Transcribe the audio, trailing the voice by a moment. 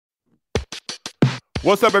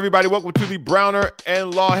What's up, everybody? Welcome to the Browner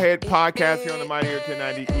and Lawhead podcast here on the Mighty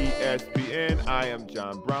 1090 ESPN. I am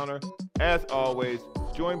John Browner, as always,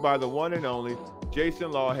 joined by the one and only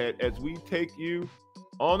Jason Lawhead as we take you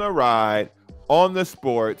on a ride on the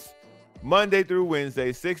sports Monday through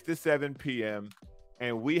Wednesday, 6 to 7 p.m.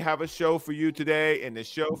 And we have a show for you today, and the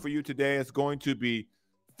show for you today is going to be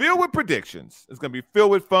filled with predictions. It's going to be filled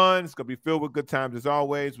with fun. It's going to be filled with good times. As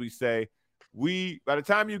always, we say, by the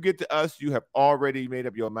time you get to us, you have already made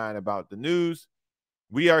up your mind about the news.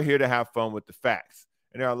 We are here to have fun with the facts.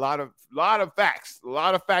 And there are a lot of facts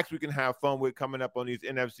we can have fun with coming up on these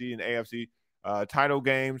NFC and AFC title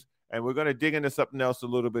games. And we're going to dig into something else a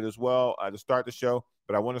little bit as well to start the show.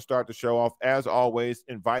 But I want to start the show off, as always,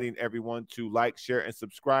 inviting everyone to like, share, and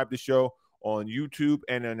subscribe to the show on YouTube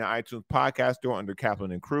and on the iTunes podcast store under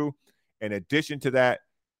Kaplan and Crew. In addition to that,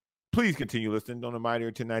 please continue listening on the Mighty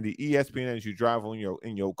 1090 ESPN as you drive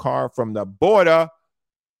in your car from the border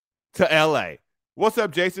to LA. What's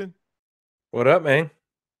up, Jason? What up, man?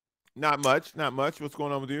 Not much. What's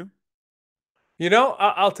going on with you? You know,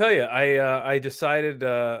 I'll tell you, I decided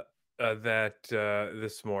that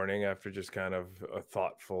this morning, after just kind of a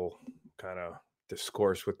thoughtful kind of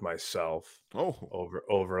discourse with myself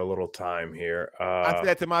over a little time here. I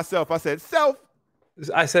said to myself, I said,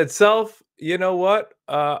 self, you know what?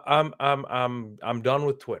 I'm done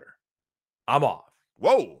with Twitter. I'm off.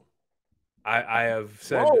 Whoa. I have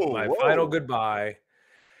said my final goodbye.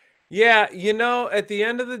 Yeah, you know, at the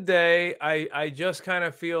end of the day, I just kind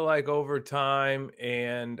of feel like over time,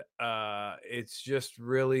 and it's just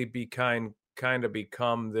really kind of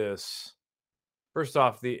become this. First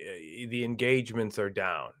off, the engagements are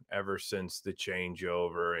down ever since the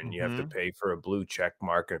changeover, and you have to pay for a blue check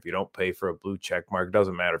mark. And if you don't pay for a blue check mark, it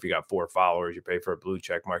doesn't matter if you got 4 followers, you pay for a blue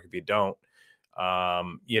check mark. If you don't,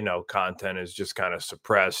 content is just kind of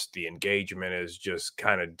suppressed. The engagement is just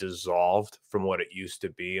kind of dissolved from what it used to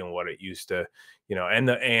be and what it used to,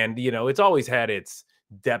 it's always had its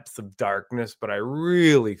depth of darkness, but I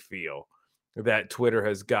really feel that Twitter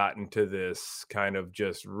has gotten to this kind of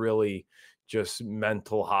just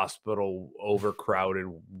mental hospital, overcrowded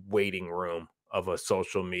waiting room of a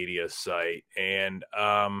social media site. And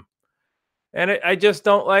I just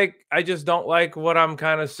don't like what I'm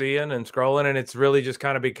kind of seeing and scrolling. And it's really just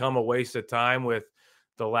kind of become a waste of time with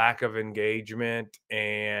the lack of engagement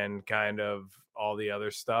and kind of all the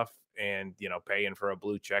other stuff, and, paying for a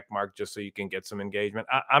blue check mark just so you can get some engagement.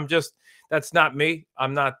 That's not me.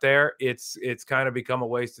 I'm not there. It's kind of become a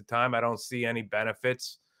waste of time. I don't see any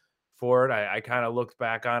benefits for it. I kind of looked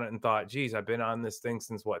back on it and thought, geez, I've been on this thing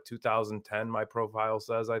since 2010, my profile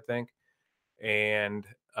says, I think. And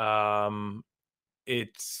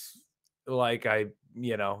it's like I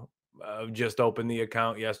just opened the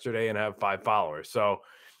account yesterday and have 5 followers. So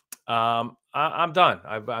I'm done.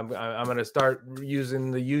 I'm going to start using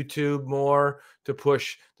the YouTube more to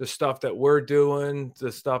push the stuff that we're doing,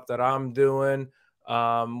 the stuff that I'm doing.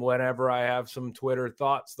 Whenever I have some Twitter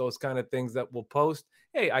thoughts, those kind of things that we'll post.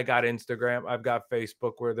 Hey, I got Instagram, I've got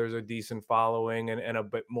Facebook, where there's a decent following and a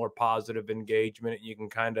bit more positive engagement. You can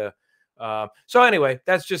kind of, so anyway,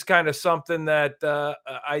 that's just kind of something that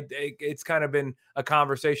it's kind of been a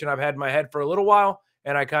conversation I've had in my head for a little while.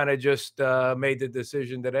 And I kind of just made the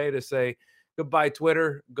decision today to say goodbye,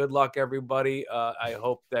 Twitter. Good luck, everybody. I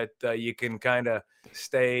hope that you can kind of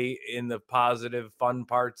stay in the positive, fun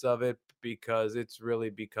parts of it, because it's really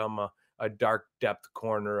become a dark depth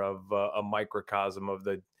corner of a microcosm of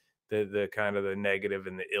the kind of the negative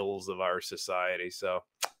and the ills of our society. So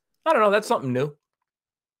I don't know. That's something new.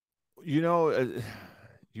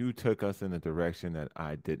 You took us in a direction that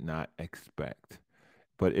I did not expect,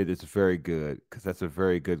 but it is very good, because that's a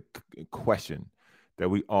very good question that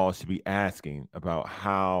we all should be asking about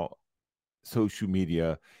how social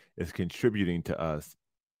media is contributing to us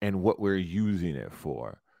and what we're using it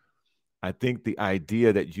for. I think the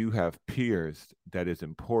idea that you have pierced that is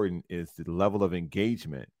important is the level of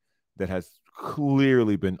engagement that has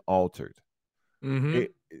clearly been altered.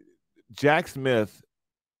 Jack Smith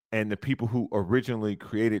and the people who originally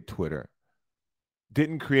created Twitter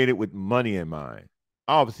didn't create it with money in mind.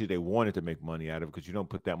 Obviously, they wanted to make money out of it, because you don't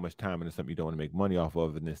put that much time into something you don't want to make money off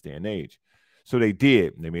of in this day and age. So they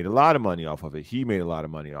did. They made a lot of money off of it. He made a lot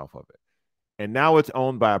of money off of it. And now it's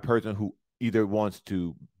owned by a person who either wants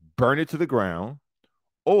to burn it to the ground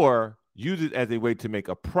or use it as a way to make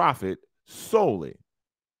a profit solely.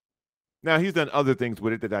 Now, he's done other things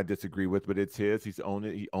with it that I disagree with, but it's his. He's owned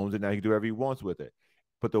it. He owns it now. He can do whatever he wants with it.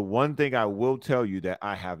 But the one thing I will tell you that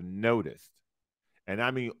I have noticed, and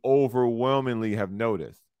I mean overwhelmingly have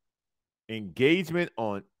noticed, engagement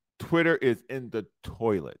on Twitter is in the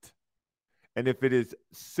toilet. And if it is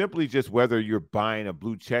simply just whether you're buying a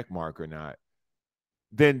blue check mark or not,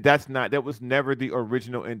 then that was never the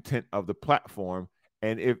original intent of the platform.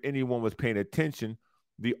 And if anyone was paying attention,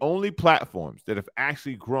 the only platforms that have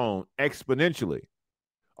actually grown exponentially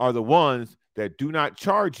are the ones that do not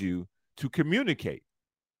charge you to communicate.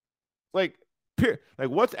 Like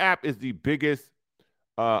WhatsApp is the biggest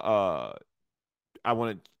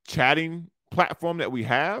chatting platform that we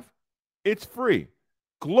have. It's free.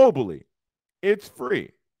 Globally, it's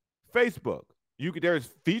free. Facebook, there's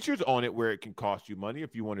features on it where it can cost you money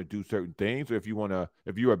if you want to do certain things, or if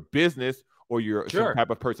you're a business or you're some type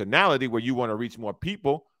of personality where you want to reach more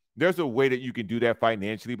people, there's a way that you can do that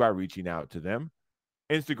financially by reaching out to them.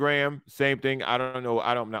 Instagram, same thing. I'm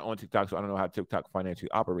not on TikTok, so I don't know how TikTok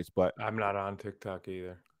financially operates, but I'm not on TikTok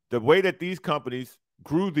either. The way that these companies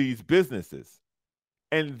grew these businesses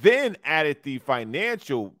and then added the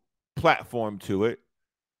financial platform to it.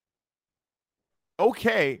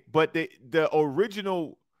 Okay, but the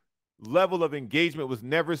original level of engagement was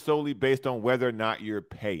never solely based on whether or not you're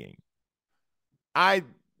paying. I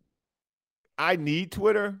need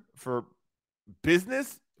Twitter for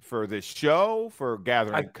business, for this show, for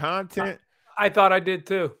gathering content. I thought I did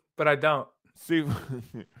too, but I don't. See,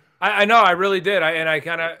 I know I really did. I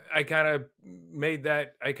kind of made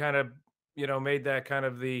that. I kind of made that kind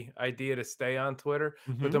of the idea to stay on Twitter.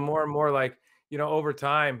 Mm-hmm. But the more and more, like, over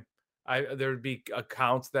time, there'd be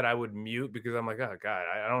accounts that I would mute because I'm like, oh God,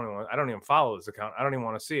 I don't even follow this account. I don't even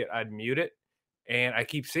want to see it. I'd mute it, and I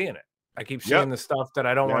keep seeing it. I keep seeing the stuff that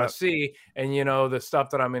I don't want to see. And, the stuff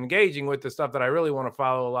that I'm engaging with, the stuff that I really want to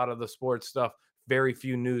follow, a lot of the sports stuff, very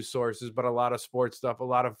few news sources, but a lot of sports stuff, a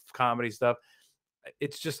lot of comedy stuff.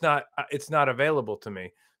 It's just it's not available to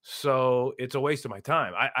me. So it's a waste of my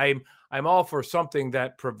time. I'm all for something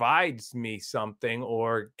that provides me something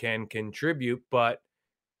or can contribute, but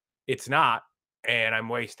it's not. And I'm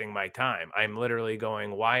wasting my time. I'm literally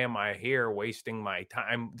going, why am I here wasting my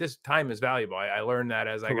time? This time is valuable. I learned that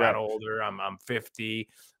as I got older. I'm 50.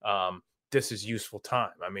 This is useful time.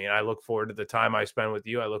 I mean, I look forward to the time I spend with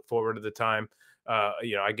you. I look forward to the time,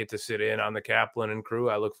 I get to sit in on the Kaplan and crew.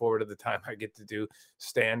 I look forward to the time I get to do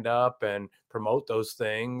stand up and promote those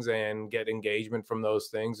things and get engagement from those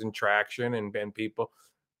things and traction and people.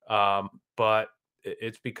 But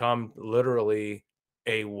it's become literally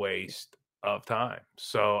a waste of time.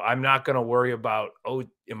 So I'm not going to worry about,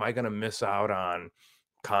 am I going to miss out on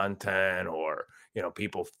content or,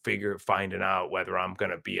 people finding out whether I'm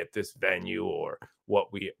going to be at this venue or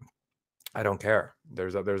I don't care.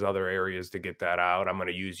 There's other areas to get that out. I'm going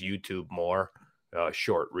to use YouTube more,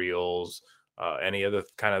 short reels, any of the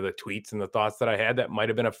kind of the tweets and the thoughts that I had that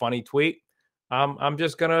might've been a funny tweet. I'm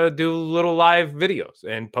just going to do little live videos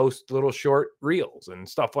and post little short reels and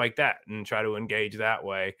stuff like that and try to engage that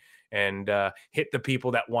way and hit the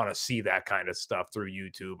people that want to see that kind of stuff through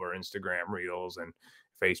YouTube or Instagram reels and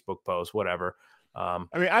Facebook posts, whatever.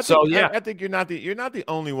 I think you're not the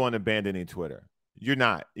only one abandoning Twitter. You're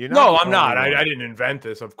not. No, I'm not. I didn't invent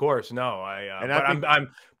this, of course. No,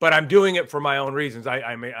 but I'm doing it for my own reasons.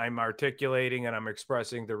 I'm articulating and I'm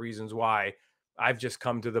expressing the reasons why. I've just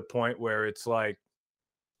come to the point where it's like,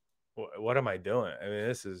 what am I doing? I mean,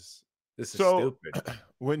 this is stupid.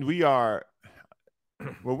 When we're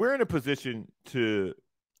in a position to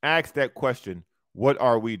ask that question, what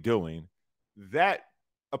are we doing? That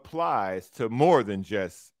applies to more than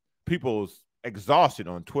just people's exhaustion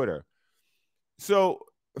on Twitter. So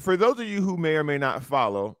for those of you who may or may not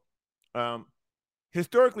follow,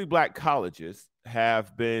 historically Black colleges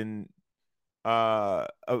have been, of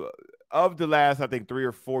the last, I think, 3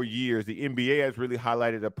 or 4 years, the NBA has really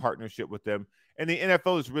highlighted a partnership with them. And the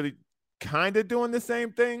NFL is really kind of doing the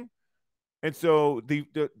same thing. And so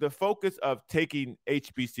the focus of taking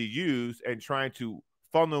HBCUs and trying to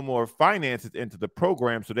funnel more finances into the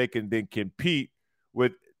program so they can then compete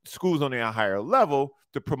with schools on a higher level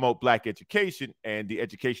to promote Black education and the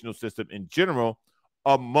educational system in general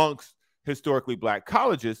amongst historically Black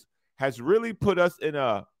colleges has really put us in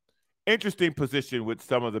a interesting position with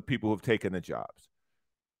some of the people who've taken the jobs.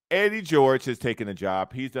 Eddie George has taken a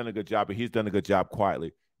job. He's done a good job, and he's done a good job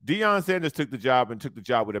quietly. Deion Sanders took the job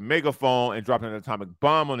with a megaphone and dropped an atomic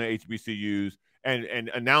bomb on the HBCUs and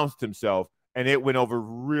announced himself, and it went over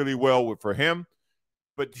really well for him,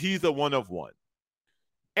 but he's a one of one.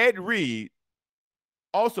 Ed Reed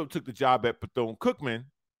also took the job at Bethune-Cookman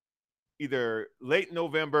either late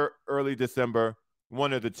November, early December,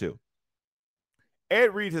 one of the two.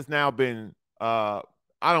 Ed Reed has now been, I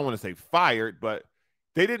don't want to say fired, but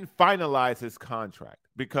they didn't finalize his contract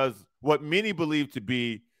because what many believe to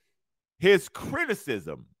be his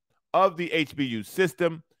criticism of the HBU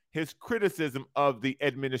system his criticism of the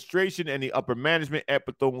administration and the upper management at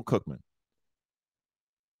Bethune-Cookman.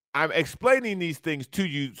 I'm explaining these things to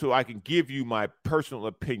you so I can give you my personal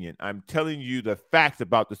opinion. I'm telling you the facts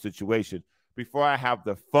about the situation before I have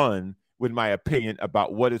the fun with my opinion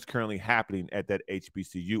about what is currently happening at that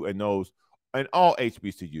HBCU and all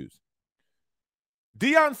HBCUs.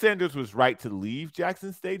 Deion Sanders was right to leave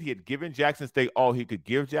Jackson State. He had given Jackson State all he could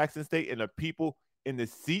give Jackson State, and the people in the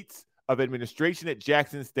seats of administration at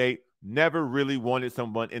Jackson State never really wanted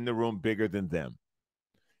someone in the room bigger than them.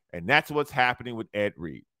 And that's what's happening with Ed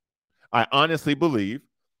Reed. I honestly believe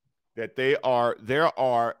that there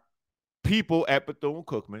are people at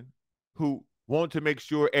Bethune-Cookman who want to make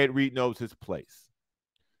sure Ed Reed knows his place.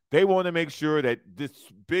 They want to make sure that this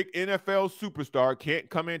big NFL superstar can't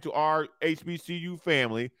come into our HBCU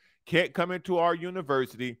family, can't come into our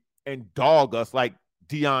university and dog us like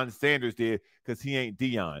Deion Sanders did because he ain't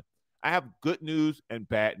Deion. I have good news and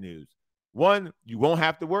bad news. One, you won't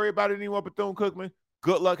have to worry about it anymore, Bethune-Cookman.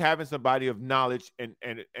 Good luck having somebody of knowledge and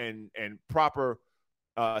proper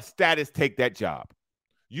status take that job.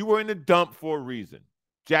 You were in the dump for a reason.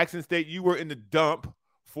 Jackson State, you were in the dump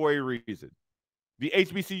for a reason. The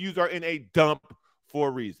HBCUs are in a dump for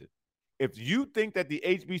a reason. If you think that the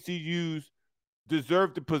HBCUs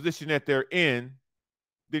deserve the position that they're in,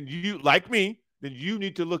 then you, like me, then you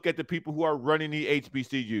need to look at the people who are running the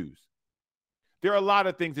HBCUs. There are a lot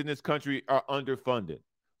of things in this country are underfunded.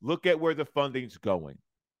 Look at where the funding's going.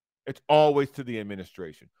 It's always to the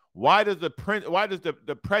administration. Why does the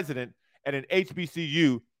president at an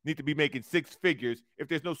HBCU need to be making six figures if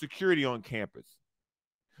there's no security on campus?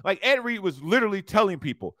 Like Ed Reed was literally telling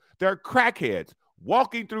people there are crackheads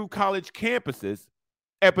walking through college campuses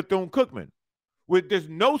at Bethune-Cookman where there's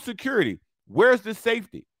no security. Where's the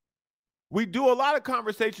safety? We do a lot of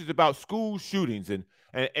conversations about school shootings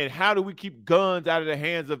and how do we keep guns out of the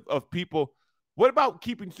hands of people. What about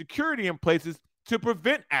keeping security in places to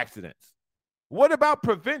prevent accidents? What about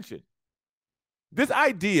prevention? This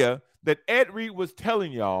idea that Ed Reed was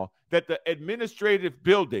telling y'all that the administrative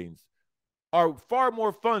buildings are far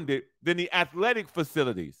more funded than the athletic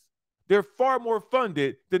facilities. They're far more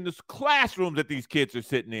funded than the classrooms that these kids are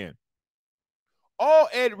sitting in. All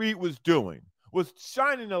Ed Reed was doing was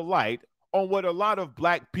shining a light on what a lot of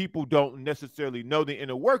black people don't necessarily know the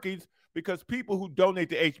inner workings, because people who donate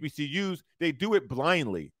to HBCUs, they do it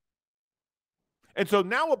blindly. And so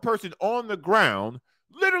now a person on the ground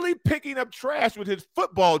literally picking up trash with his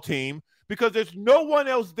football team because there's no one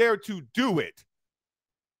else there to do it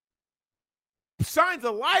shines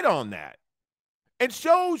a light on that and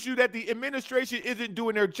shows you that the administration isn't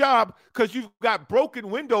doing their job because you've got broken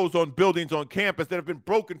windows on buildings on campus that have been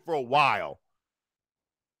broken for a while.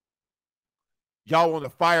 Y'all want to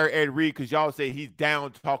fire Ed Reed because y'all say he's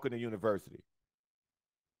down talking to university.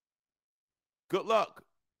 Good luck.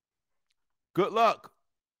 Good luck.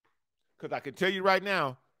 Because I can tell you right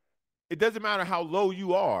now, it doesn't matter how low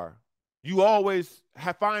you are. You always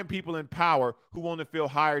find people in power who want to feel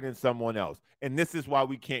higher than someone else. And this is why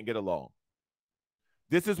we can't get along.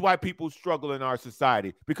 This is why people struggle in our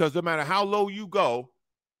society. Because no matter how low you go,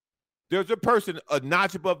 there's a person a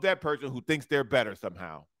notch above that person who thinks they're better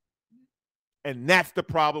somehow. And that's the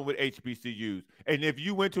problem with HBCUs. And if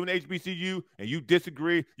you went to an HBCU and you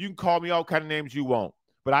disagree, you can call me all kind of names you want.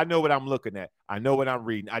 But I know what I'm looking at. I know what I'm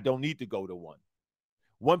reading. I don't need to go to one.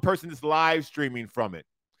 One person is live streaming from it.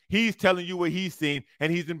 He's telling you what he's seen,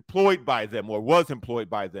 and he's employed by them or was employed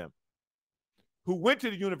by them, who went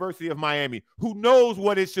to the University of Miami, who knows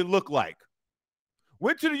what it should look like.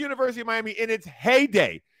 Went to the University of Miami in its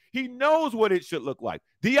heyday. He knows what it should look like.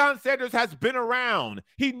 Deion Sanders has been around.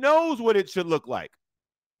 He knows what it should look like.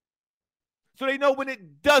 So they know when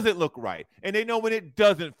it doesn't look right, and they know when it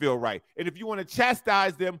doesn't feel right. And if you want to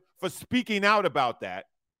chastise them for speaking out about that,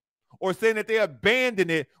 or saying that they abandoned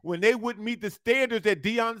it when they wouldn't meet the standards that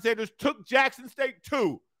Deion Sanders took Jackson State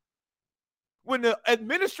to, when the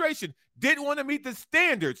administration didn't want to meet the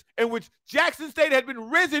standards in which Jackson State had been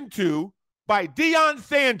risen to by Deion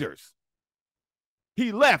Sanders,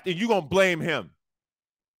 he left, and you're going to blame him.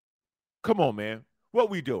 Come on, man. What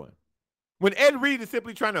we doing? When Ed Reed is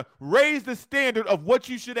simply trying to raise the standard of what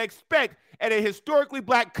you should expect at a historically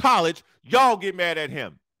black college, y'all get mad at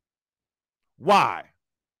him. Why?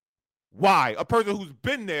 Why? A person who's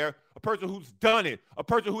been there, a person who's done it, a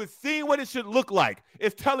person who has seen what it should look like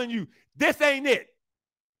is telling you, this ain't it.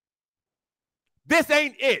 This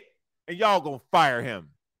ain't it. And y'all gonna fire him.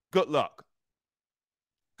 Good luck.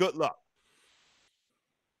 Good luck.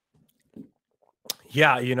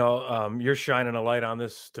 Yeah, you're shining a light on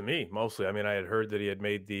this to me mostly. I mean, I had heard that he had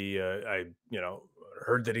made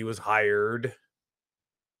heard that he was hired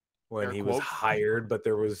when Air he quotes. was hired, but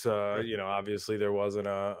there was, obviously there wasn't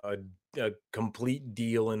a complete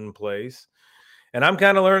deal in place. And I'm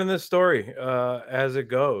kind of learning this story as it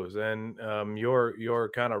goes. And your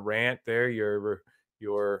kind of rant there, your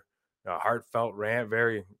heartfelt rant,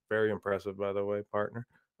 very, very impressive, by the way, partner.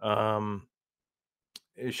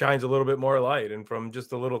 It shines a little bit more light. And from just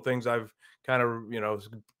the little things I've kind of,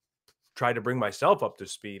 tried to bring myself up to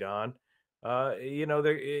speed on,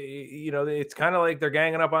 it's kind of like they're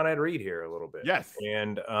ganging up on Ed Reed here a little bit. Yes.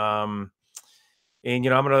 And I'm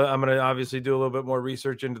gonna obviously do a little bit more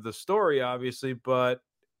research into the story, obviously, but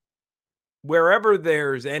wherever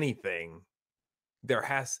there's anything, there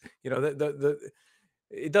has,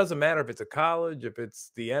 it doesn't matter if it's a college, if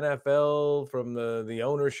it's the NFL from the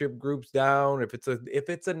ownership groups down, if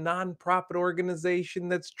it's a nonprofit organization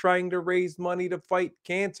that's trying to raise money to fight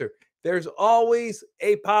cancer. There's always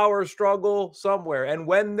a power struggle somewhere. And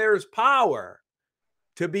when there's power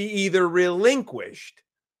to be either relinquished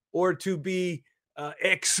or to be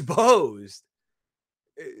exposed,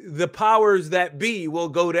 the powers that be will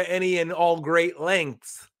go to any and all great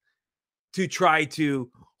lengths to try to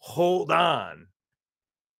hold on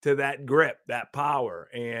to that grip, that power.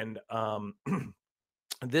 And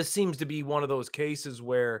this seems to be one of those cases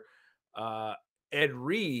where Ed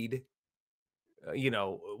Reed,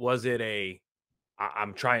 was it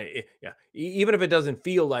I'm trying, yeah, even if it doesn't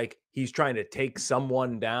feel like he's trying to take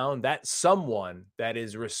someone down, that someone that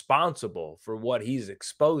is responsible for what he's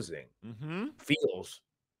exposing feels,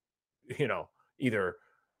 either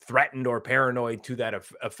threatened or paranoid to that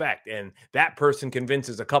effect. And that person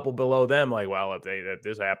convinces a couple below them, like, well, if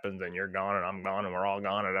this happens, then you're gone and I'm gone and we're all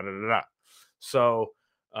gone. And So,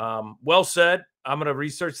 well said. I'm going to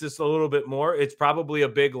research this a little bit more. It's probably a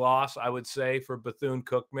big loss, I would say, for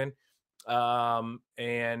Bethune-Cookman. And,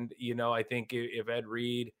 I think if Ed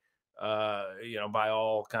Reed, by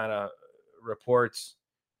all kind of reports,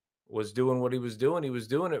 was doing what he was doing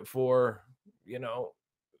it for,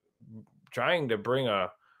 trying to bring a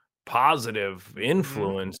positive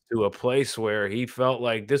influence to a place where he felt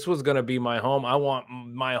like this was going to be my home. I want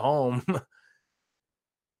my home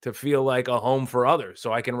to feel like a home for others,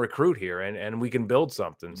 so I can recruit here and we can build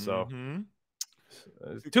something. So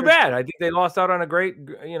too bad. I think they lost out on a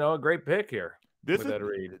great pick here. This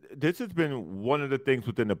has been one of the things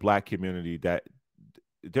within the Black community that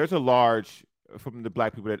there's a large, from the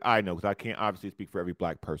Black people that I know, because I can't obviously speak for every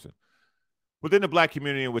Black person. Within the Black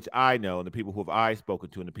community in which I know, and the people who I've spoken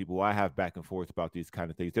to, and the people who I have back and forth about these kind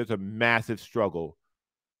of things, there's a massive struggle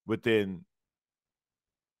within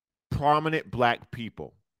prominent Black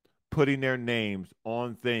people putting their names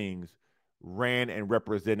on things ran and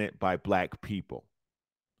represented by Black people.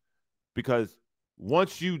 Because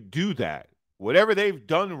once you do that, whatever they've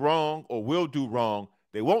done wrong or will do wrong,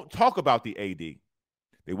 they won't talk about the AD.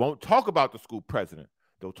 They won't talk about the school president.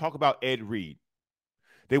 They'll talk about Ed Reed.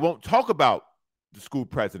 They won't talk about the school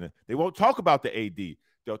president. They won't talk about the AD.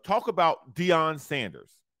 They'll talk about Deion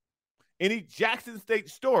Sanders. Any Jackson State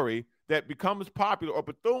story that becomes popular, or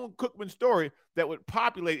Bethune-Cookman story that would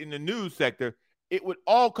populate in the news sector, it would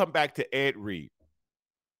all come back to Ed Reed.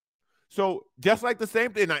 So just like the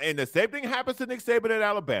same thing, and the same thing happens to Nick Saban at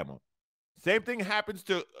Alabama. Same thing happens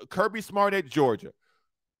to Kirby Smart at Georgia.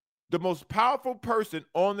 The most powerful person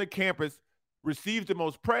on the campus receives the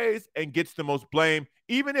most praise and gets the most blame.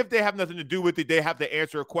 Even if they have nothing to do with it, they have to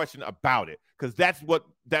answer a question about it, because that's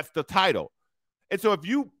the title. And so if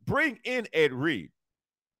you bring in Ed Reed,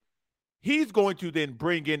 he's going to then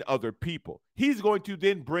bring in other people. He's going to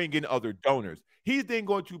then bring in other donors. He's then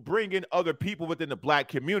going to bring in other people within the Black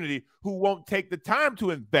community who won't take the time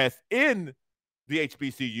to invest in the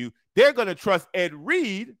HBCU. They're going to trust Ed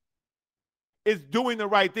Reed is doing the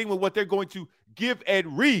right thing with what they're going to give Ed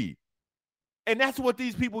Reed. And that's what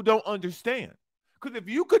these people don't understand. Because if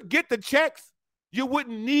you could get the checks, you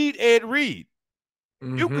wouldn't need Ed Reed.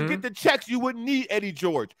 You could get the checks, you wouldn't need Eddie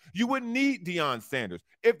George. You wouldn't need Deion Sanders.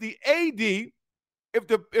 If the AD, if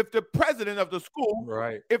the president of the school,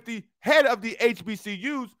 right, if the head of the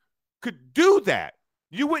HBCUs could do that,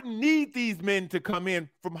 you wouldn't need these men to come in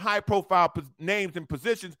from high-profile names and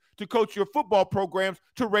positions to coach your football programs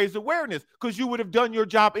to raise awareness, because you would have done your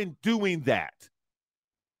job in doing that.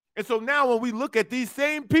 And so now when we look at these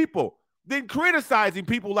same people, then criticizing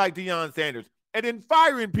people like Deion Sanders and then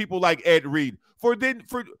firing people like Ed Reed for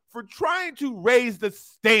trying to raise the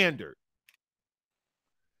standard,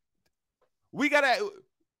 we gotta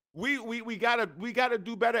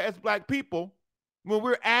do better as Black people when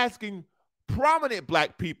we're asking prominent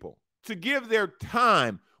Black people to give their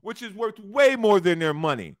time, which is worth way more than their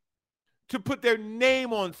money, to put their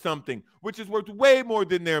name on something, which is worth way more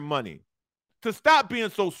than their money, to stop being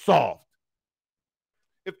so soft.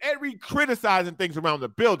 If Ed Reed criticizing things around the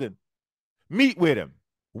building, meet with him.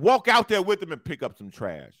 Walk out there with him and pick up some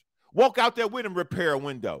trash. Walk out there with him, repair a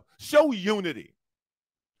window. Show unity.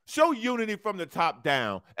 Show unity from the top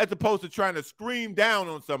down, as opposed to trying to scream down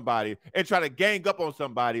on somebody and try to gang up on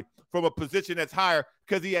somebody from a position that's higher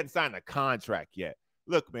because he hadn't signed a contract yet.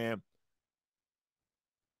 Look, man,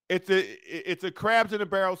 it's a crabs in a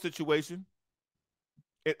barrel situation.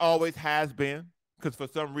 It always has been, because for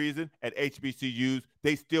some reason at HBCUs,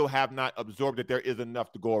 they still have not absorbed that there is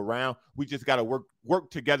enough to go around. We just got to work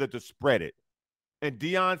together to spread it. And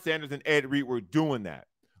Deion Sanders and Ed Reed were doing that.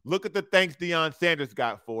 Look at the thanks Deion Sanders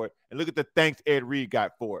got for it, and look at the thanks Ed Reed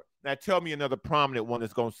got for it. Now tell me another prominent one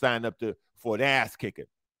that's going to sign up for an ass kicking.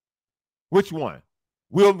 Which one?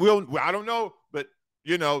 I don't know, but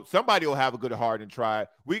somebody will have a good heart and try it.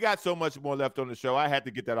 We got so much more left on the show. I had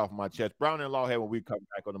to get that off my chest. Browner and Lawhead when we come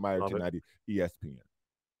back on the Mighty 1090 ESPN.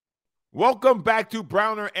 Welcome back to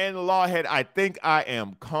Browner and Lawhead. I think I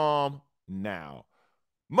am calm now.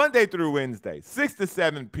 Monday through Wednesday, 6 to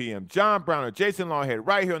 7 p.m. John Browner, Jason Lawhead,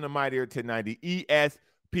 right here on the Mighty 1090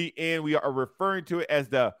 ESPN. We are referring to it as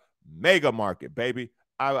the Mega Market, baby.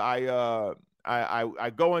 I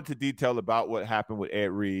go into detail about what happened with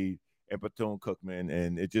Ed Reed and Bethune-Cookman,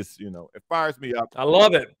 and it just, it fires me up. I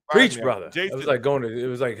love it. Preach, brother. Jason, it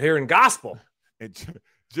was like hearing gospel. And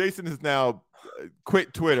Jason has now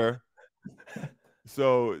quit Twitter.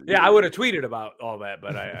 So yeah, I would have tweeted about all that,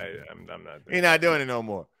 but I'm not. He's not doing it no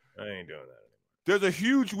more. I ain't doing that. There's a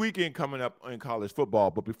huge weekend coming up in college football,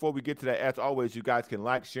 but before we get to that, as always, you guys can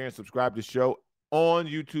like, share, and subscribe to the show on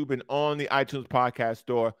YouTube and on the iTunes podcast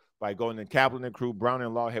store by going to Kaplan and Crew, Brown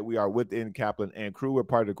and Lawhead. We are within Kaplan and Crew. We're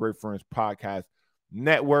part of the Great Friends Podcast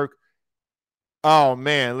Network. Oh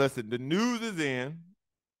man, listen, the news is in.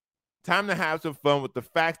 Time to have some fun with the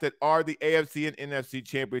facts that are the AFC and NFC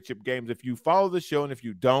championship games. If you follow the show, and if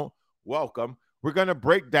you don't, welcome. We're going to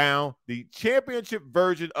break down the championship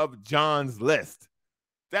version of John's List.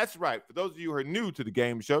 That's right. For those of you who are new to the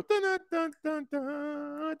game show,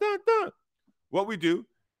 what we do,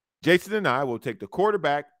 Jason and I will take the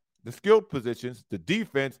quarterback, the skilled positions, the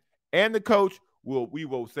defense, and the coach. We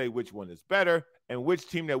will say which one is better and which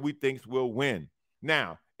team that we think will win.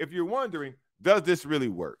 Now, if you're wondering, does this really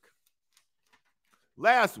work?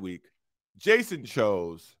 Last week, Jason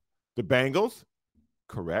chose the Bengals,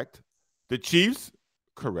 correct. The Chiefs,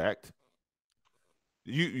 correct.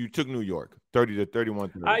 You took New York,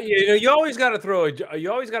 30-31. You always got to throw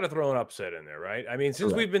an upset in there, right? I mean,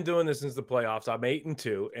 since we've been doing this since the playoffs, I'm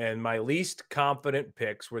 8-2, and my least confident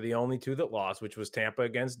picks were the only two that lost, which was Tampa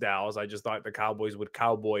against Dallas. I just thought the Cowboys would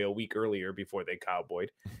cowboy a week earlier before they cowboyed.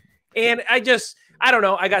 And I don't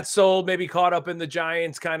know. I got sold, maybe caught up in the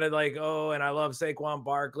Giants kind of like, and I love Saquon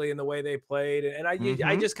Barkley and the way they played. And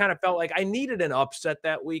I just kind of felt like I needed an upset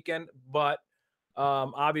that weekend, but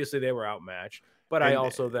obviously they were outmatched. But I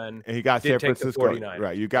also then he got San Francisco.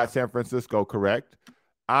 Right. You got San Francisco, correct.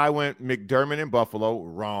 I went McDermott in Buffalo,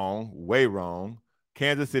 wrong, way wrong.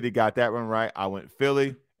 Kansas City got that one right. I went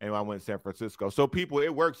Philly and I went San Francisco. So people,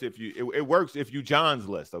 it works if you John's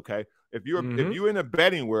List, okay? If you're in the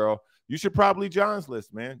betting world, you should probably John's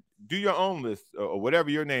List, man. Do your own list or whatever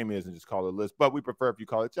your name is and just call it a list. But we prefer if you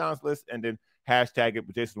call it John's List and then hashtag it,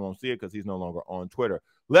 but Jason won't see it because he's no longer on Twitter.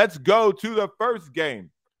 Let's go to the first game.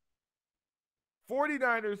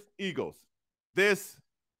 49ers, Eagles. This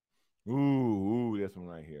one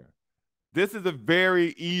right here. This is a very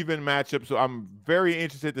even matchup, so I'm very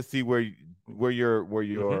interested to see where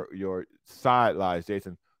your side lies,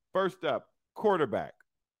 Jason. First up, quarterback.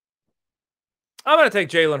 I'm going to take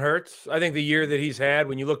Jalen Hurts. I think the year that he's had,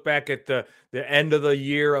 when you look back at the end of the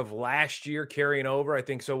year of last year carrying over, I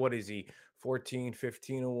think so. What is he? 14,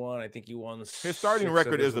 15-1. I think he won. His starting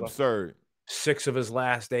record is absurd. 6 of his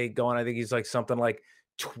last 8 going. I think he's like something like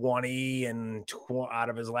 20 out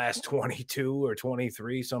of his last 22 or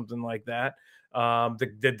 23, something like that.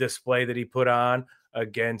 The display that he put on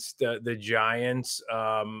against the Giants,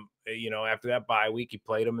 after that bye week, he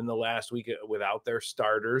played them in the last week without their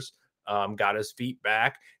starters. Got his feet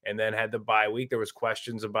back and then had the bye week. There was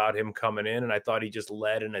questions about him coming in, and I thought he just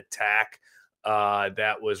led an attack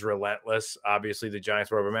that was relentless. Obviously, the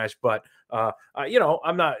Giants were overmatched, but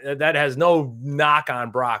I'm not. That has no knock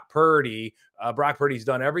on Brock Purdy. Brock Purdy's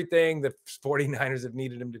done everything the 49ers have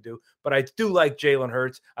needed him to do, but I do like Jalen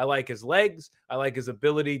Hurts. I like his legs. I like his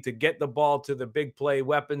ability to get the ball to the big play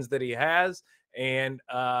weapons that he has. And,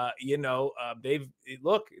 the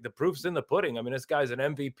proof's in the pudding. I mean, this guy's an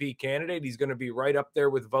MVP candidate. He's going to be right up there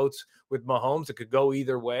with votes with Mahomes. It could go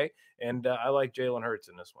either way. And I like Jalen Hurts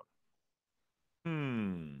in this one.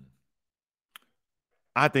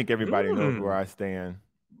 I think everybody knows where I stand.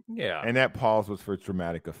 Yeah. And that pause was for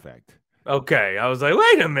dramatic effect. Okay. I was like,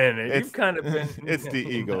 wait a minute. You've kind of been. It's the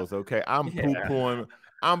Eagles, okay? I'm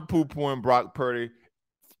poo-pooing Brock Purdy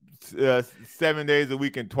 7 days a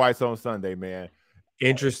week and twice on Sunday, man.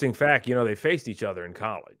 Interesting fact, they faced each other in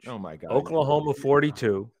college. Oh, my God. Oklahoma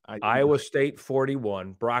 42, Iowa State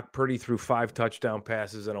 41. Brock Purdy threw 5 touchdown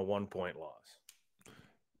passes and a 1-point loss.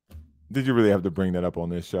 Did you really have to bring that up on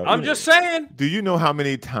this show? I'm just saying. Do you know how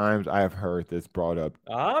many times I have heard this brought up?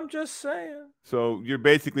 I'm just saying. So you're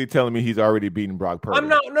basically telling me he's already beaten Brock Purdy?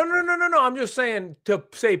 No. I'm just saying to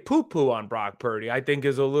say poo-poo on Brock Purdy, I think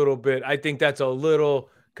is a little bit. I think that's a little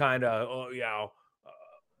kind of,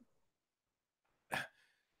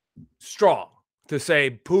 strong to say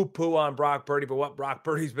poo-poo on Brock Purdy for what Brock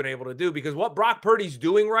Purdy's been able to do, because what Brock Purdy's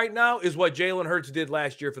doing right now is what Jalen Hurts did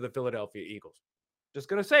last year for the Philadelphia Eagles. Just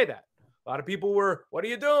going to say that. A lot of people were, what are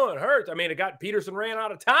you doing, Hurts? I mean, it got Peterson ran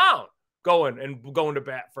out of town going to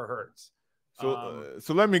bat for Hurts. So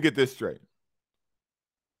let me get this straight.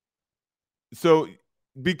 So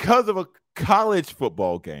because of a college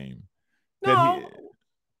football game.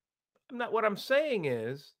 What I'm saying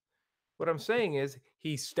is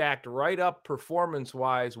he stacked right up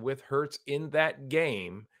performance-wise with Hurts in that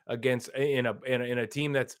game against in a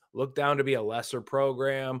team that's looked down to be a lesser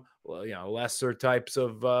program, lesser types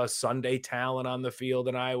of Sunday talent on the field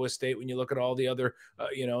in Iowa State. When you look at all the other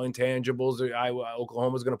intangibles,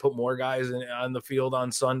 Oklahoma's going to put more guys on the field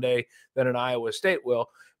on Sunday than an Iowa State will.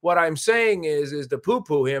 What I'm saying is to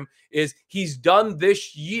poo-poo him is he's done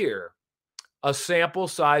this year a sample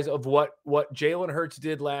size of what Jalen Hurts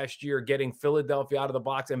did last year, getting Philadelphia out of the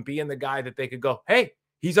box and being the guy that they could go, hey,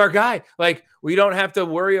 he's our guy. Like, we don't have to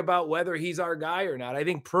worry about whether he's our guy or not. I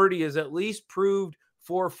think Purdy has at least proved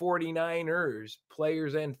for 49ers,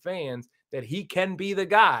 players and fans, that he can be the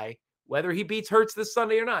guy, whether he beats Hurts this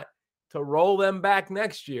Sunday or not, to roll them back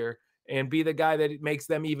next year and be the guy that makes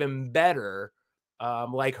them even better,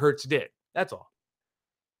 like Hurts did. That's all.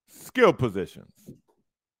 Skill positions.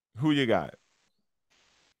 Who you got?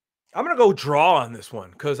 I'm going to go draw on this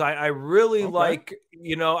one because I really like,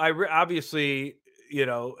 obviously,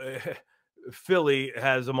 Philly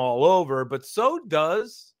has them all over, but so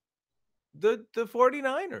does the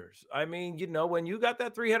 49ers. I mean, when you got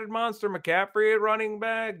that three-headed monster, McCaffrey at running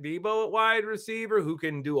back, Debo at wide receiver, who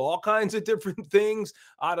can do all kinds of different things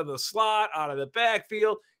out of the slot, out of the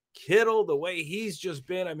backfield, Kittle, the way he's just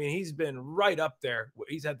been, I mean, he's been right up there.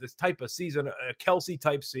 He's had this type of season, a Kelsey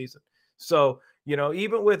type season. So,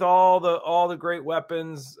 even with all the great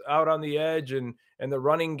weapons out on the edge and the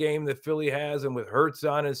running game that Philly has, and with Hurts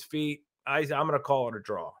on his feet, I'm going to call it a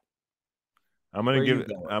draw. I'm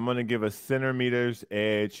going to give a centimeters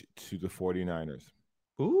edge to the 49ers.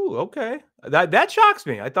 Ooh, okay. That shocks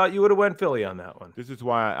me. I thought you would have went Philly on that one. This is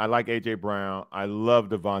why I like A.J. Brown. I love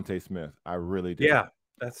Devontae Smith. I really do. Yeah,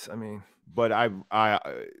 but I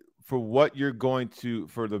for what you're going to,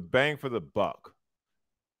 for the bang for the buck.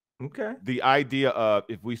 Okay. The idea of,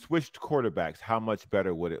 if we switched quarterbacks, how much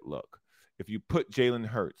better would it look? If you put Jalen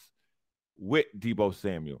Hurts with Debo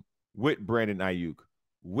Samuel, with Brandon Ayuk,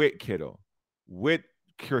 with Kittle, with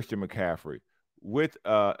Christian McCaffrey, with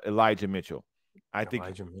Elijah Mitchell, I think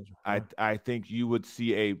you would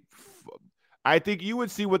see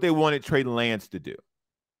what they wanted Trey Lance to do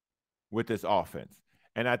with this offense.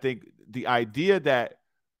 And I think the idea that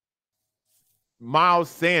Miles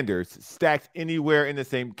Sanders stacked anywhere in the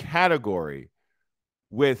same category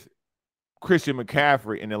with Christian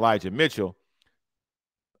McCaffrey and Elijah Mitchell,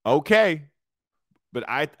 okay. But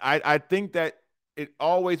I think that it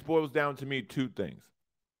always boils down to me two things.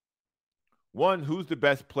 One, who's the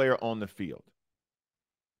best player on the field?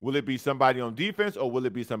 Will it be somebody on defense or will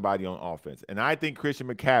it be somebody on offense? And I think Christian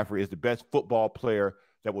McCaffrey is the best football player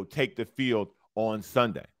that will take the field on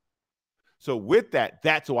Sunday. So with that,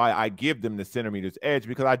 that's why I give them the centimeters edge,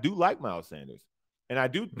 because I do like Miles Sanders. And I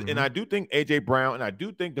do think A.J. Brown, and I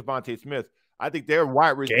do think Devontae Smith, I think they're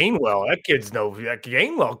wide receivers. Gainwell kids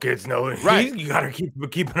know. Right. You got to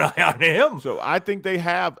keep an eye on him. So I think they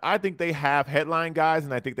have headline guys,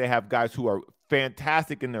 and I think they have guys who are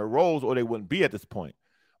fantastic in their roles, or they wouldn't be at this point.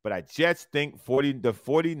 But I just think the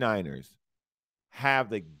 49ers have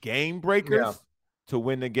the game breakers to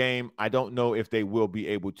win the game. I don't know if they will be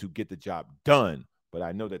able to get the job done, but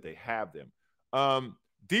I know that they have them.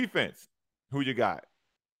 Defense, who you got?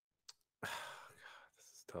 This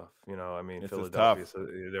is tough. Philadelphia,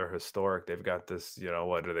 they're historic. They've got this,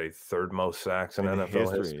 what are they, third most sacks in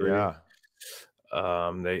NFL history? Yeah.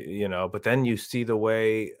 But then you see the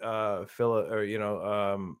way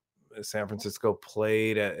San Francisco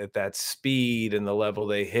played at that speed and the level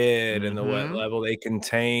they hit and the level they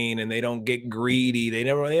contain, and they don't get greedy. They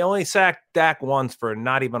only sacked Dak once for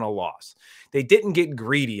not even a loss. They didn't get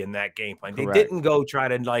greedy in that game plan. Correct. They didn't go try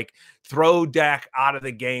to like throw Dak out of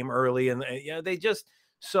the game early, and they just.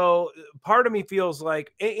 So part of me feels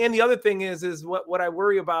like, and the other thing is what I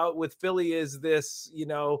worry about with Philly is this, they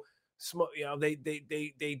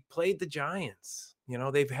played the Giants.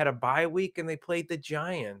 They've had a bye week and they played the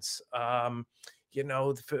Giants. The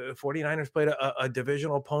 49ers played a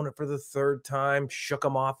divisional opponent for the third time, shook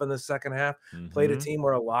them off in the second half, played a team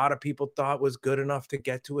where a lot of people thought was good enough to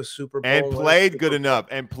get to a Super Bowl. And played good enough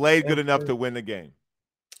to win the game.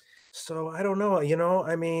 So I don't know.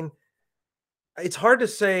 I mean, it's hard to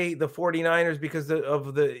say the 49ers because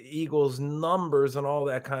of the Eagles' numbers and all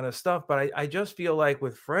that kind of stuff. But I just feel like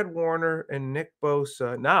with Fred Warner and Nick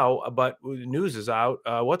Bosa now, but news is out.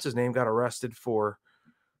 What's his name got arrested for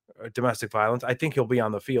domestic violence. I think he'll be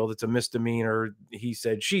on the field. It's a misdemeanor. He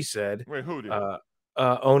said, she said. Wait, who did?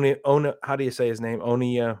 Ona, how do you say his name?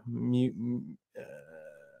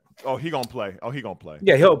 He gonna play.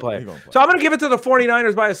 Yeah, he'll play. So I'm going to give it to the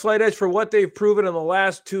 49ers by a slight edge for what they've proven in the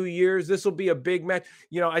last 2 years. This will be a big match.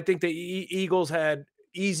 I think the Eagles had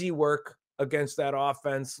easy work against that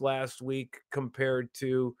offense last week compared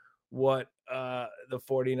to what the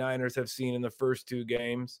 49ers have seen in the first two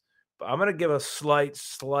games. But I'm going to give a slight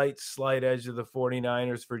edge to the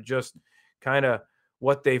 49ers for just kind of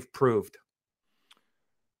what they've proved.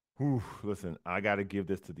 Listen, I got to give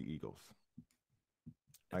this to the Eagles.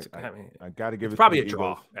 I got to give it probably to the a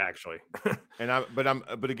draw, Eagles. actually.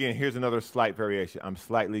 But again, here's another slight variation. I'm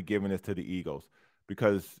slightly giving this to the Eagles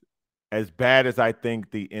because as bad as I think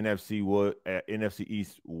the NFC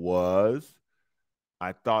East was,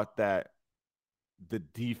 I thought that the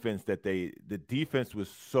defense was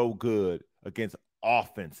so good against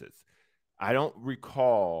offenses. I don't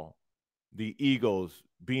recall the Eagles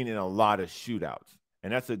being in a lot of shootouts,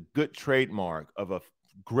 and that's a good trademark of a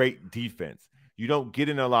great defense. You don't get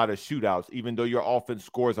in a lot of shootouts, even though your offense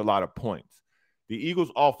scores a lot of points. The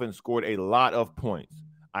Eagles' offense scored a lot of points.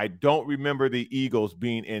 I don't remember the Eagles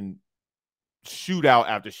being in shootout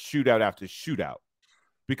after shootout after shootout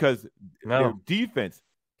because their defense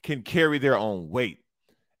can carry their own weight.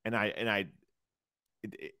 And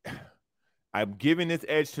I'm giving this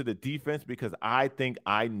edge to the defense because I think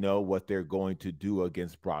I know what they're going to do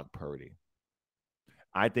against Brock Purdy.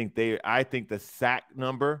 I think the sack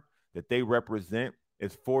number that they represent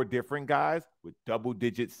is 4 different guys with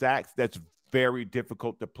double-digit sacks. That's very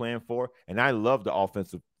difficult to plan for. And I love the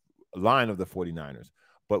offensive line of the 49ers.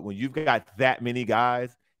 But when you've got that many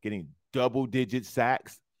guys getting double-digit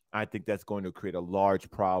sacks, I think that's going to create a large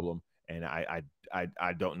problem. And I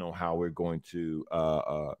don't know how we're going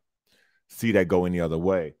to see that go any other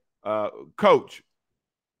way. Coach.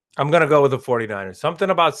 I'm going to go with the 49ers. Something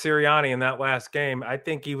about Sirianni in that last game. I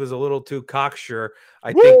think he was a little too cocksure.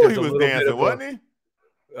 I think there's he was dancing, wasn't he?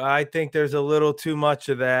 I think there's a little too much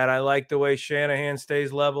of that. I like the way Shanahan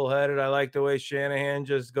stays level-headed. I like the way Shanahan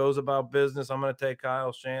just goes about business. I'm going to take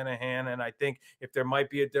Kyle Shanahan, and I think if there might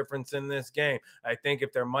be a difference in this game, I think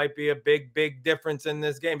if there might be a big difference in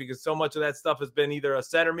this game, because so much of that stuff has been either a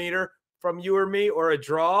centimeter from you or me or a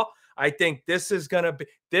draw, I think this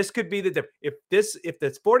could be the difference. If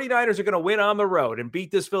the 49ers are going to win on the road and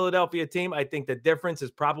beat this Philadelphia team, I think the difference is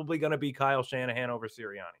probably going to be Kyle Shanahan over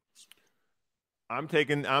Sirianni. I'm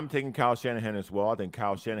taking Kyle Shanahan as well. I think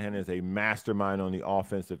Kyle Shanahan is a mastermind on the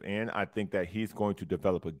offensive end. I think that he's going to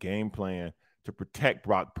develop a game plan to protect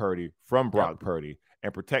Brock Purdy from Brock Purdy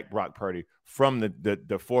and protect Brock Purdy from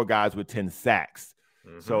the 4 guys with 10 sacks.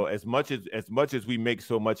 So as much as we make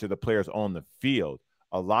so much of the players on the field,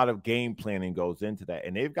 a lot of game planning goes into that.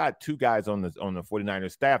 And they've got 2 guys on the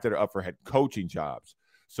 49ers staff that are up for head coaching jobs.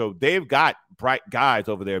 So they've got bright guys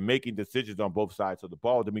over there making decisions on both sides of the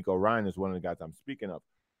ball. D'Amico Ryan is one of the guys I'm speaking of.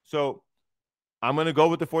 So I'm going to go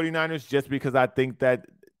with the 49ers just because I think that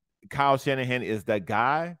Kyle Shanahan is that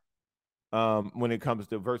guy when it comes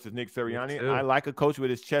to versus Nick Sirianni. I like a coach with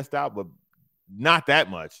his chest out, but not that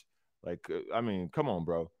much. Like, I mean, come on,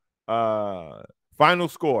 bro. Final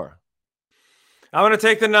score. I'm going to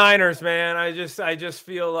take the Niners, man. I just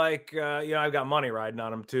feel like, I've got money riding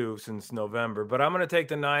on them too since November, but I'm going to take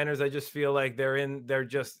the Niners. I just feel like they're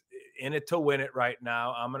just in it to win it right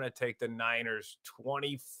now. I'm going to take the Niners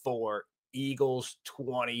 24, Eagles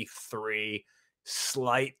 23,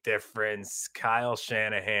 slight difference. Kyle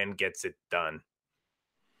Shanahan gets it done.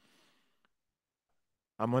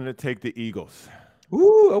 I'm going to take the Eagles.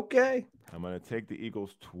 Ooh, okay. I'm going to take the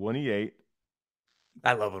Eagles 28.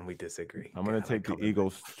 I love when we disagree. I'm going to take the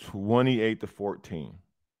Eagles 28-14.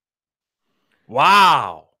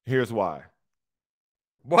 Wow. Here's why.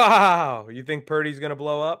 Wow. You think Purdy's going to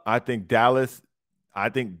blow up? I think Dallas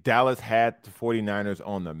had the 49ers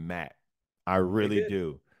on the mat. I really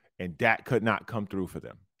do. And Dak could not come through for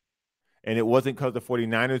them. And it wasn't because the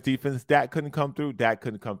 49ers defense, Dak couldn't come through. Dak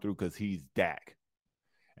couldn't come through because he's Dak.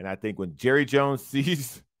 And I think when Jerry Jones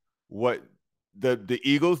sees what the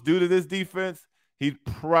Eagles do to this defense, he's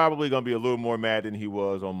probably going to be a little more mad than he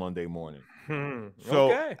was on Monday morning.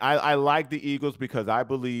 So I like the Eagles because I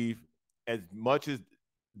believe as much as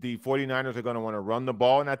the 49ers are going to want to run the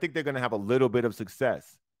ball, and I think they're going to have a little bit of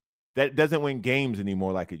success, that doesn't win games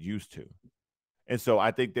anymore like it used to. And so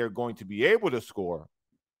I think they're going to be able to score,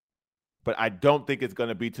 but I don't think it's going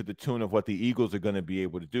to be to the tune of what the Eagles are going to be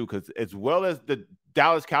able to do, because as well as the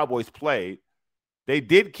Dallas Cowboys played, they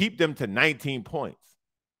did keep them to 19 points.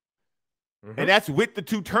 And that's with the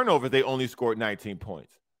 2 turnovers, they only scored 19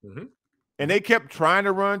 points. And they kept trying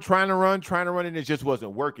to run, and it just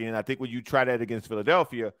wasn't working. And I think when you try that against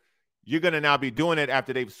Philadelphia, you're going to now be doing it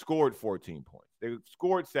after they've scored 14 points. They've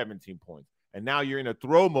scored 17 points. And now you're in a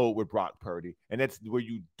throw mode with Brock Purdy, and that's where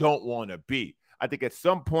you don't want to be. I think at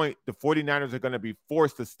some point the 49ers are going to be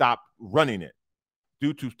forced to stop running it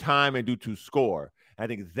due to time and due to score. I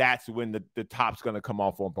think that's when the top's going to come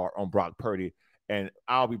off on Brock Purdy, and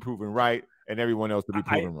I'll be proven right, and everyone else will be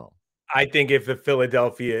proven wrong. I think if the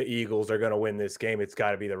Philadelphia Eagles are going to win this game, it's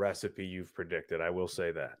got to be the recipe you've predicted. I will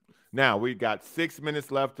say that. Now, we got 6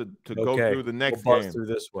 minutes left to go through the next game. Through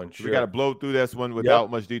this one. Sure. We got to blow through this one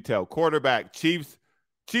without much detail. Quarterback, Chiefs,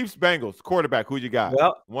 Bengals. Quarterback, who you got?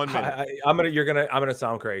 Well, 1 minute. I'm gonna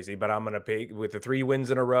sound crazy, but I'm gonna pick with the 3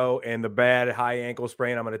 wins in a row and the bad high ankle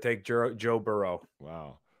sprain. I'm gonna take Joe Burrow.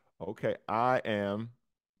 Wow. Okay, I'm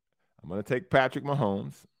gonna take Patrick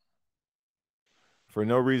Mahomes for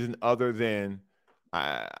no reason other than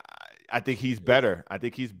I think he's better. I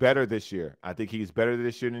think he's better this year. I think he's better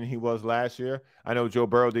this year than he was last year. I know Joe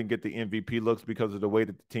Burrow didn't get the MVP looks because of the way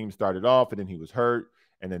that the team started off, and then he was hurt,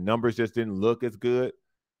 and the numbers just didn't look as good.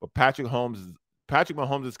 But Patrick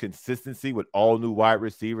Mahomes' consistency with all new wide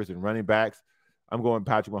receivers and running backs, I'm going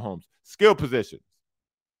Patrick Mahomes. Skill positions.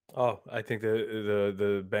 Oh, I think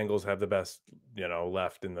the Bengals have the best,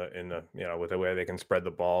 left in the with the way they can spread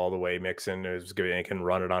the ball, the way Mixon is good and can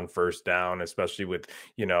run it on first down, especially with,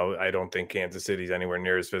 I don't think Kansas City's anywhere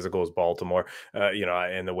near as physical as Baltimore,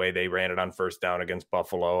 and the way they ran it on first down against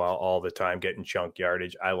Buffalo all the time, getting chunk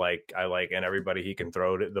yardage. I like, and everybody he can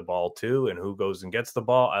throw the ball to, and who goes and gets the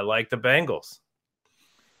ball. I like the Bengals.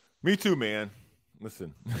 Me too, man.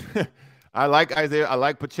 Listen, I like Isaiah. I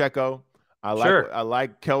like Pacheco. I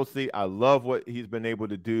like Kelsey. I love what he's been able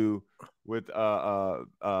to do with the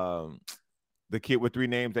kid with 3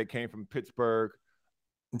 names that came from Pittsburgh.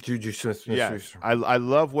 Juju Smith. Yes. I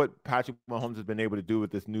love what Patrick Mahomes has been able to do with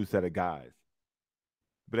this new set of guys.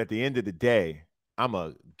 But at the end of the day,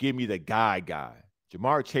 give me the guy.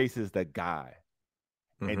 Jamar Chase is the guy.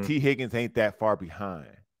 And T. Higgins ain't that far behind.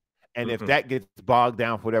 And if that gets bogged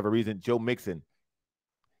down for whatever reason, Joe Mixon.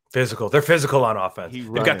 Physical. They're physical on offense.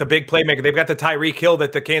 They've got the big playmaker. They've got the Tyreek Hill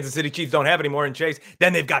that the Kansas City Chiefs don't have anymore in Chase.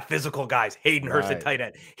 Then they've got physical guys. Hayden Hurst at tight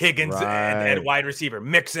end. Higgins at wide receiver.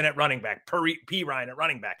 Mixon at running back. P. Ryan at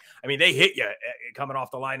running back. I mean, they hit you coming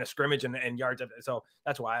off the line of scrimmage and yards. So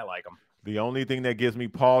that's why I like them. The only thing that gives me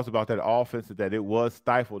pause about that offense is that it was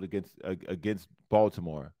stifled against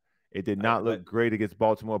Baltimore. It did not look great against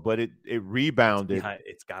Baltimore, but it rebounded.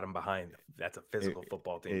 It's got them behind. That's a physical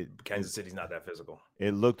football team. Kansas City's not that physical.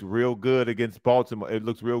 It looked real good against Baltimore. It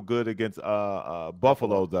looks real good against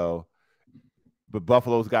Buffalo, though. But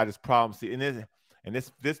Buffalo's got its problems. See, and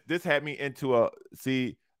this had me into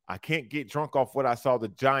I can't get drunk off what I saw the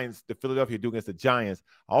Philadelphia do against the Giants.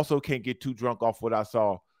 I also can't get too drunk off what I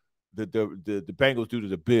saw the Bengals do to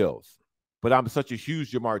the Bills. But I'm such a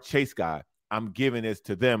huge Jamar Chase guy. I'm giving this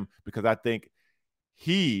to them because I think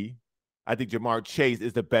Jamar Chase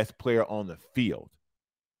is the best player on the field.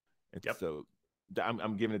 And so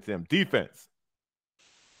I'm giving it to them. Defense.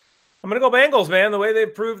 I'm going to go Bengals, man. The way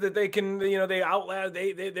they've proved that they can,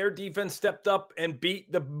 their defense stepped up and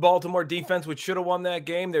beat the Baltimore defense, which should have won that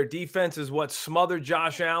game. Their defense is what smothered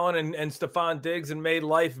Josh Allen and Stephon Diggs and made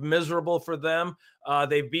life miserable for them.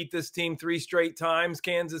 They beat this team 3 straight times,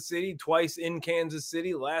 Kansas City, twice in Kansas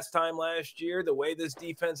City, last year. The way this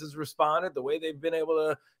defense has responded, the way they've been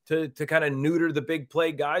able to kind of neuter the big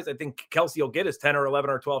play guys. I think Kelsey will get his 10 or 11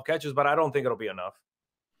 or 12 catches, but I don't think it'll be enough.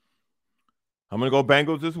 I'm going to go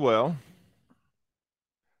Bengals as well.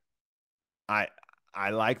 I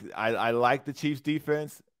like the Chiefs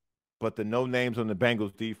defense, but the no names on the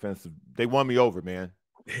Bengals defense, they won me over, man.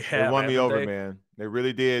 Yeah, they won me over, man. They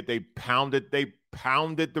really did. They pounded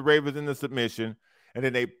pounded the Ravens into submission, and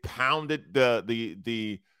then they pounded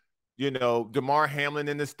the Damar Hamlin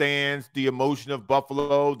in the stands, the emotion of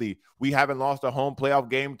Buffalo, we haven't lost a home playoff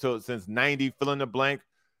game since 90, fill in the blank.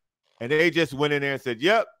 And they just went in there and said,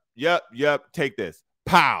 yep, take this,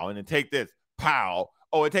 pow, and then take this, pow.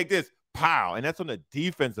 Oh, and take this, pow. And that's on the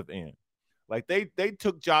defensive end. Like they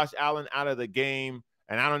took Josh Allen out of the game,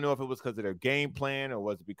 and I don't know if it was because of their game plan or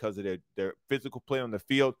was it because of their physical play on the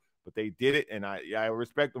field, but they did it, and I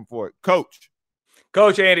respect them for it.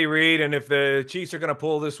 Coach Andy Reid, and if the Chiefs are going to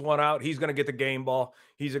pull this one out, he's going to get the game ball.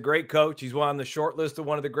 He's a great coach. He's on the short list of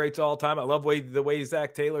one of the greats all time. I love the way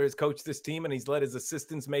Zach Taylor has coached this team, and he's let his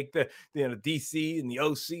assistants make the DC and the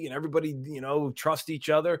OC and everybody trust each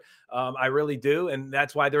other. I really do, and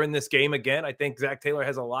that's why they're in this game again. I think Zach Taylor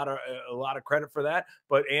has a lot of credit for that,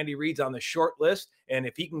 but Andy Reid's on the short list, and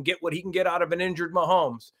if he can get what he can get out of an injured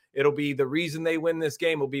Mahomes, it'll be the reason they win this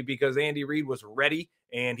game will be because Andy Reid was ready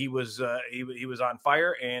and he was on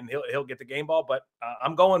fire, and he'll get the game ball. But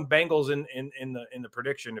I'm going Bengals in the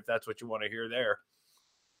prediction if that's what you want to hear there.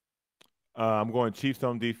 I'm going Chiefs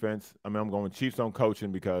on defense. I'm going Chiefs on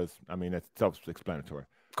coaching because that's self-explanatory.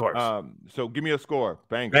 Of course. So give me a score.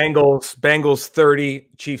 Bengals 30,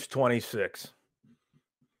 Chiefs 26.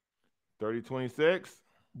 30-26.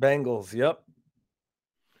 Bengals. Yep.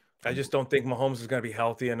 I just don't think Mahomes is going to be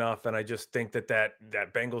healthy enough, and I just think that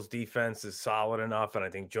Bengals defense is solid enough, and I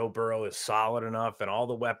think Joe Burrow is solid enough, and all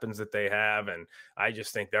the weapons that they have, and I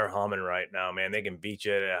just think they're humming right now, man. They can beat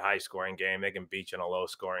you at a high-scoring game. They can beat you in a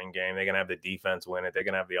low-scoring game. They're going to have the defense win it. They're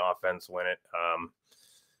going to have the offense win it.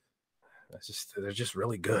 They're just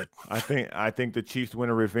really good. I think the Chiefs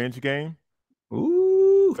win a revenge game.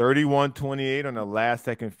 Ooh, 31-28 on the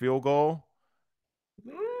last-second field goal,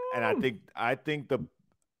 and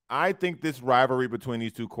I think this rivalry between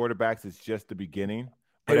these two quarterbacks is just the beginning.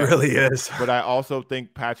 It really is. But I also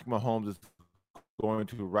think Patrick Mahomes is going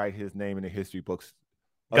to write his name in the history books.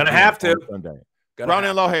 Gonna have to. Sunday. Brown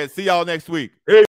and Lawhead. See y'all next week.